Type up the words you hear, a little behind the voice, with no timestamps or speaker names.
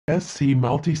SC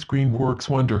Multiscreen works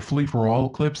wonderfully for all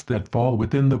clips that fall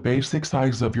within the basic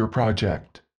size of your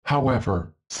project.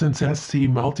 However, since SC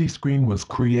Multiscreen was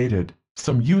created,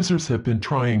 some users have been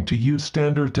trying to use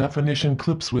standard definition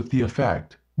clips with the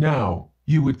effect. Now,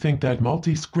 you would think that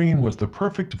Multiscreen was the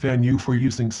perfect venue for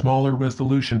using smaller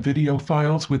resolution video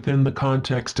files within the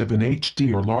context of an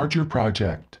HD or larger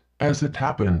project. As it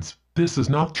happens, this is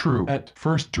not true at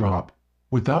first drop.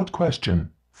 Without question,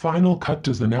 Final Cut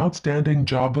does an outstanding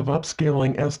job of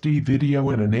upscaling SD video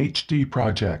in an HD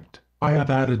project. I have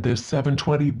added this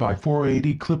 720 by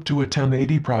 480 clip to a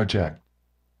 1080 project.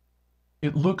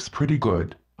 It looks pretty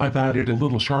good. I've added a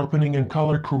little sharpening and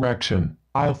color correction.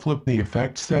 I'll flip the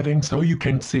effect setting so you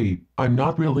can see I'm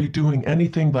not really doing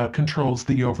anything that controls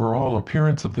the overall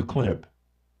appearance of the clip.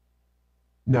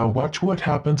 Now watch what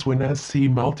happens when SC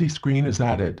Multiscreen is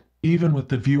added. Even with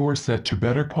the viewer set to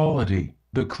better quality,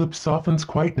 the clip softens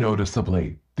quite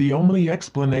noticeably. The only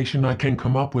explanation I can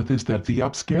come up with is that the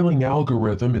upscaling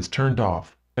algorithm is turned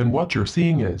off, and what you're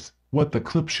seeing is what the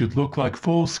clip should look like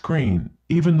full screen,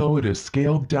 even though it is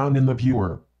scaled down in the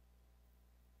viewer.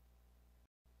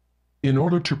 In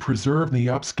order to preserve the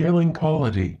upscaling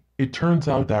quality, it turns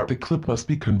out that the clip must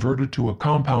be converted to a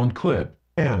compound clip,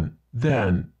 and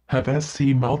then have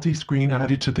SC Multiscreen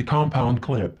added to the compound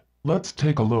clip. Let's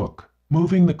take a look.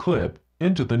 Moving the clip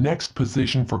into the next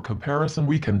position for comparison,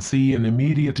 we can see an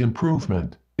immediate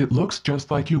improvement. It looks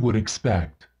just like you would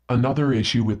expect. Another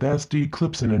issue with SD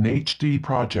clips in an HD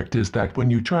project is that when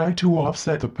you try to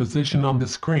offset the position on the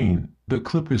screen, the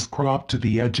clip is cropped to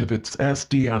the edge of its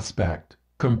SD aspect.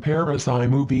 Compare as I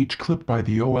move each clip by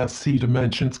the OSC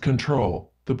dimensions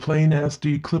control. The plain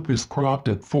SD clip is cropped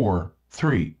at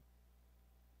 4:3.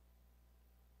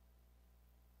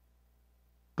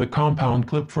 The compound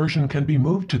clip version can be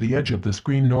moved to the edge of the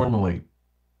screen normally.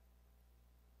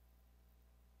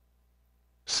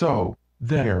 So,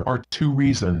 there are two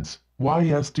reasons why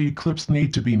SD clips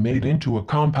need to be made into a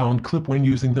compound clip when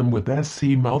using them with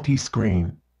SC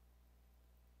Multiscreen.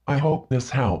 I hope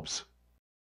this helps.